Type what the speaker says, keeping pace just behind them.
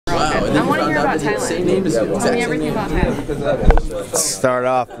I want to hear about Thailand. Tell me everything about Thailand. Start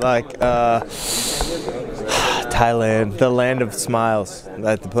off like Thailand, the land of smiles.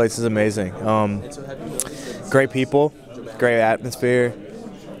 The place is amazing. Great people, great atmosphere,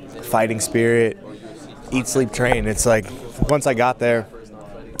 fighting spirit, eat, sleep, train. It's like once I got there,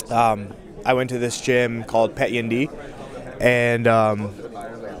 I went to this gym called Pet Yindi, and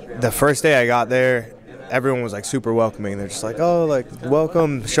the first day I got there, everyone was like super welcoming. They're just like, oh, like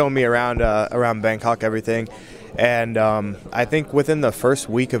welcome, showing me around around Bangkok, everything. And I think within the first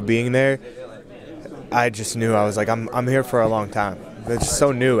week of being there, I just knew I was like, I'm here for a long time. It's just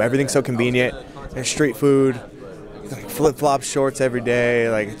so new. Everything's so convenient. There's street food, like flip-flops, shorts every day,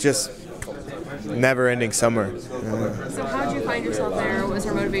 like just never-ending summer. So how did you find yourself there? What was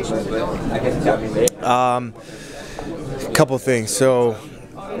your motivation for going? A couple things. So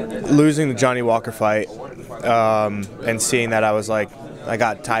losing the Johnny Walker fight and seeing that I was like, I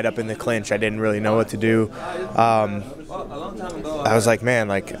got tied up in the clinch. I didn't really know what to do. I was like, man,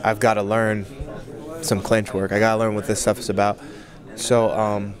 like I've got to learn some clinch work. I got to learn what this stuff is about.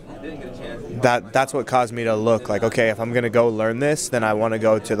 So that's what caused me to look like, okay, if I'm going to go learn this, then I want to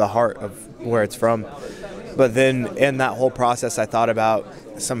go to the heart of where it's from. But then in that whole process, I thought about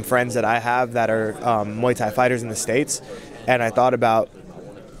some friends that I have that are Muay Thai fighters in the States, and I thought about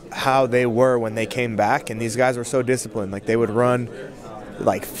how they were when they came back, and these guys were so disciplined. Like they would run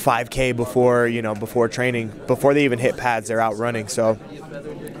like 5K before training, before they even hit pads, they're out running. So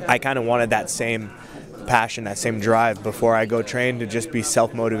I kind of wanted that same passion, that same drive before I go train, to just be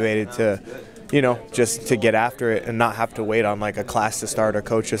self-motivated to, just to get after it and not have to wait on like a class to start or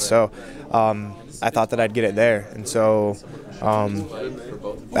coaches. So I thought that I'd get it there. And so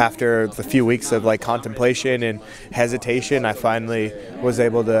after a few weeks of like contemplation and hesitation, I finally was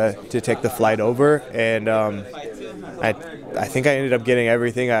able to take the flight over, and I think I ended up getting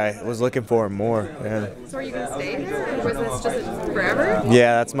everything I was looking for and more. Yeah. So are you going to stay there, or was this just forever?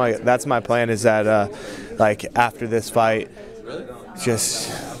 Yeah, that's my plan, is that like after this fight, just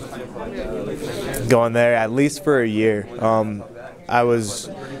going there at least for a year.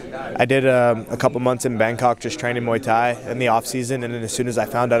 I did a couple months in Bangkok just training Muay Thai in the off season, and then as soon as I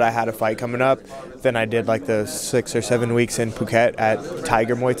found out I had a fight coming up, then I did like the 6 or 7 weeks in Phuket at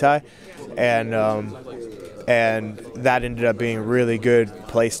Tiger Muay Thai, and that ended up being a really good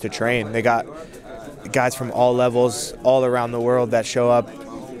place to train. They got guys from all levels, all around the world that show up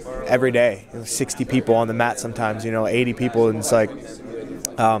every day. 60 people on the mat sometimes, 80 people, and it's like,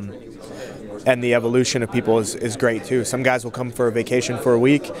 and the evolution of people is great too. Some guys will come for a vacation for a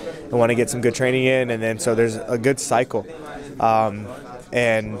week and want to get some good training in, and then so there's a good cycle.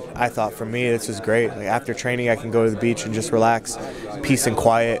 And I thought for me this was great. Like after training, I can go to the beach and just relax, peace and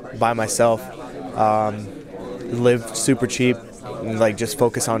quiet by myself, live super cheap, and like just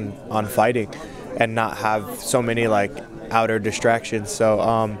focus on fighting and not have so many like outer distractions. So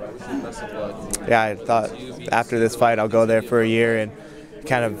yeah, I thought after this fight I'll go there for a year and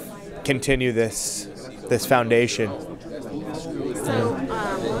kind of continue this foundation. So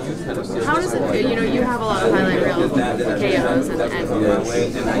how does it feel? You have a lot of highlight reel KOs and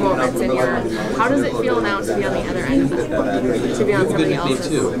moments in your. How does it feel now to be on the other end of that? To be on somebody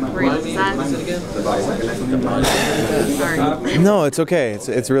else's ring? Is that? Sorry. No, it's okay.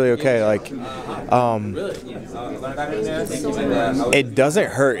 It's really okay. Like, it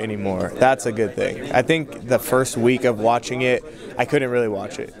doesn't hurt anymore. That's a good thing. I think the first week of watching it, I couldn't really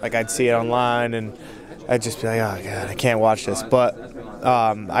watch it. Like I'd see it online and I'd just be like, oh God, I can't watch this. But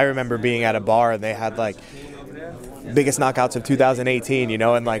I remember being at a bar and they had like biggest knockouts of 2018,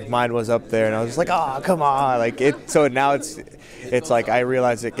 and like mine was up there, and I was just like, oh, come on, like it. So now it's like I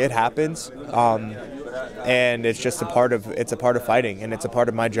realize it happens, and it's just a part of fighting, and it's a part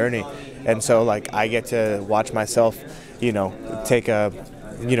of my journey, and so like I get to watch myself, take a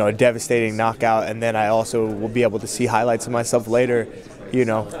devastating knockout, and then I also will be able to see highlights of myself later,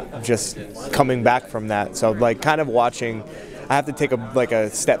 just coming back from that. So like kind of watching. I have to take a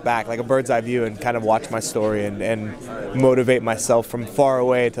step back, like a bird's eye view, and kind of watch my story and motivate myself from far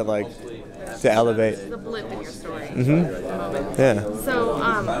away to elevate. The blip in your story. Mm-hmm. Yeah. So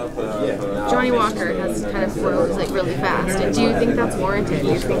Johnny Walker has kind of rose like really fast. And do you think that's warranted? Do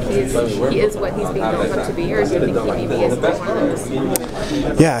you think he is what he's being built up to be, or do you think he maybe is one of those?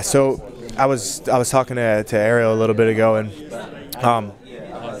 Yeah. So I was talking to Ariel a little bit ago, and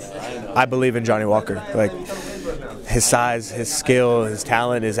I believe in Johnny Walker. Like. His size, his skill, his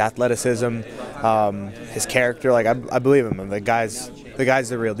talent, his athleticism, his character, like I believe him. The guy's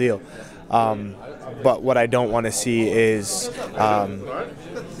the real deal. But what I don't want to see is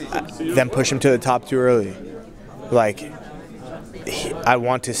them push him to the top too early. Like I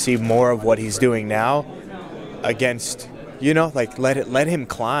want to see more of what he's doing now against, you know, like let him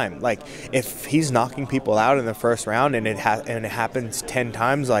climb. Like if he's knocking people out in the first round and it happens 10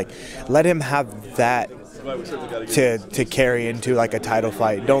 times, like let him have that to carry into like a title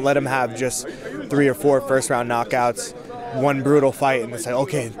fight. Don't let him have just 3 or 4 first round knockouts, one brutal fight, and it's like,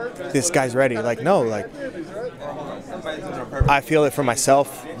 okay, this guy's ready. Like, no, like I feel it for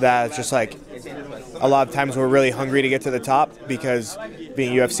myself that it's just like a lot of times we're really hungry to get to the top because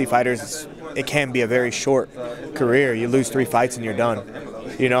being UFC fighters, it can be a very short career. You lose 3 fights and you're done.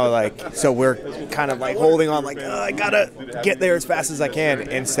 You know, like, so we're kind of like holding on, like, oh, I gotta get there as fast as I can,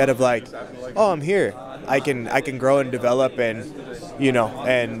 instead of like, oh, I'm here. I can grow and develop and, you know,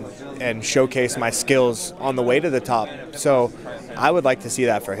 and showcase my skills on the way to the top. So I would like to see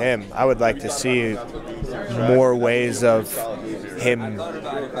that for him. I would like to see more ways of him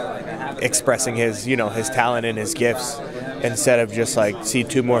expressing his, you know, his talent and his gifts, instead of just like see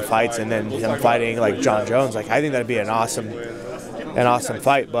 2 more fights and then him fighting like John Jones. Like, I think that'd be an awesome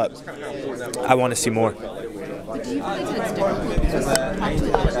fight, but I want to see more. But do you feel like it's difficult? Because I've talked to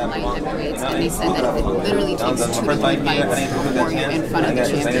a lot of light heavyweights, and they said that it literally takes 2 to 3 fights before you're in front of the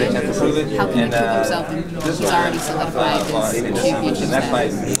champion. How can he prove himself? And he's already solidified his championship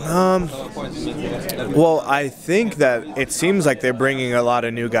status. Well, I think that it seems like they're bringing a lot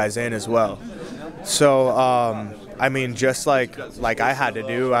of new guys in as well. So, I mean, just like I had to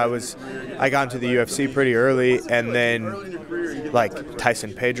do, I got into the UFC pretty early, and then like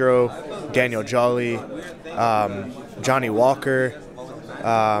Tyson Pedro, Daniel Jolly, Johnny Walker.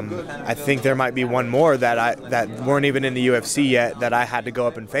 I think there might be one more that weren't even in the UFC yet that I had to go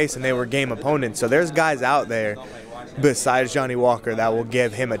up and face, and they were game opponents. So there's guys out there besides Johnny Walker that will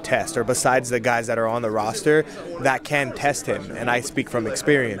give him a test, or besides the guys that are on the roster that can test him, and I speak from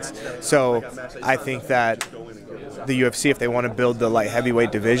experience. So I think that the UFC, if they want to build the light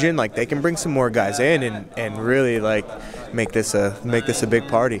heavyweight division, like they can bring some more guys in and really like make this a big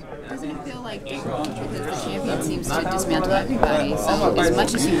party. Doesn't it feel like the champion seems to dismantle everybody? So as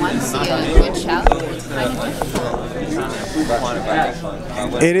much as you want to see a good challenge, it's kind of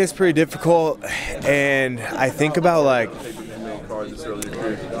difficult. It is pretty difficult, and I think about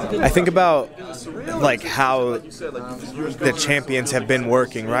how the champions have been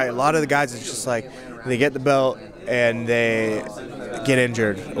working, right? A lot of the guys, it's just like they get the belt and they get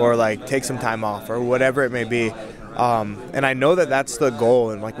injured or like take some time off or whatever it may be. And I know that that's the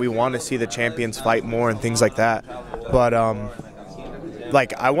goal, and like we want to see the champions fight more and things like that. But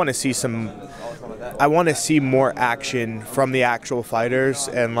like I want to see more action from the actual fighters,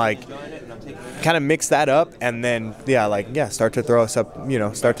 and like kind of mix that up, and then start to throw us up there.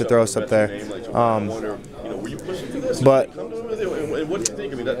 But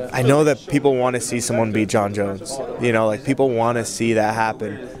I know that people want to see someone beat John Jones. You know, like people want to see that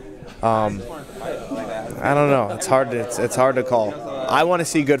happen. I don't know. It's hard to call. I want to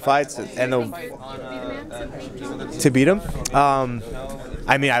see good fights and to beat him. I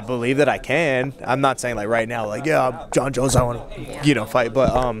mean, I believe that I can. I'm not saying like right now, like John Jones, I want to fight,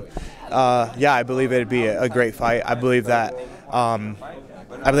 but I believe it'd be a great fight. I believe that I'm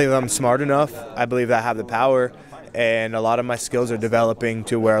smart enough. I believe that I have the power, and a lot of my skills are developing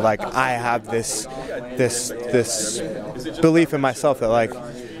to where like I have this belief in myself that like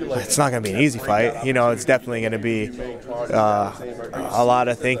it's not going to be an easy fight. You know, it's definitely going to be a lot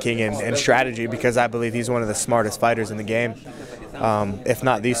of thinking and strategy, because I believe he's one of the smartest fighters in the game, if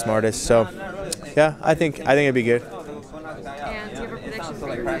not the smartest. So, yeah, I think it'd be good. And do you have a prediction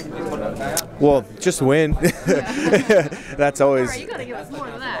for your fight? Well, just win. That's always. All right, you got to give us more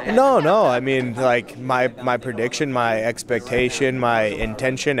than that. No. I mean, like my prediction, my expectation, my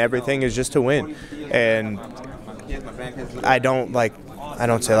intention, everything is just to win, and I don't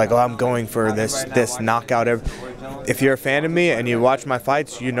say like, oh, I'm going for this knockout. If you're a fan of me and you watch my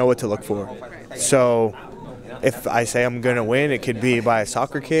fights, you know what to look for. So if I say I'm going to win, it could be by a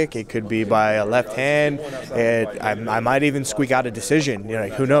soccer kick, it could be by a left hand, I might even squeak out a decision,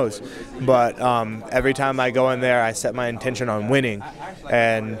 like who knows. But every time I go in there, I set my intention on winning,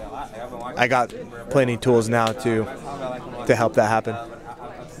 and I got plenty of tools now to help that happen.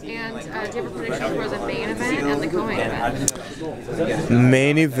 And do you have a prediction for the main event and the co-main event?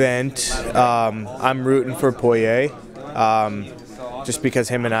 Main event, I'm rooting for Poirier, just because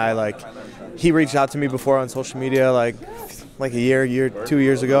him and I, he reached out to me before on social media, like a 2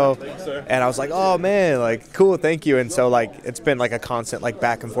 years ago, and I was like, oh man, cool, thank you. And so it's been a constant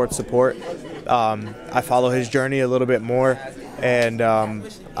back and forth support. I follow his journey a little bit more, and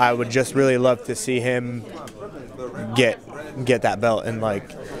I would just really love to see him get that belt, and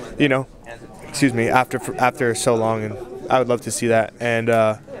after so long. And I would love to see that. And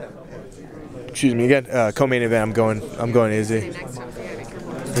excuse me again, co-main event. I'm going Izzy.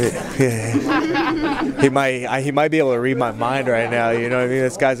 He might be able to read my mind right now. You know what I mean?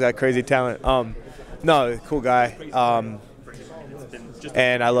 This guy's got crazy talent. No, cool guy.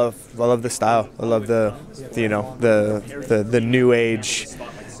 And I love the style. I love the new age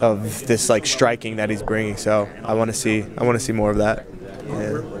of this like striking that he's bringing. So I want to see more of that.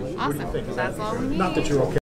 Yeah. Awesome. That's all we need.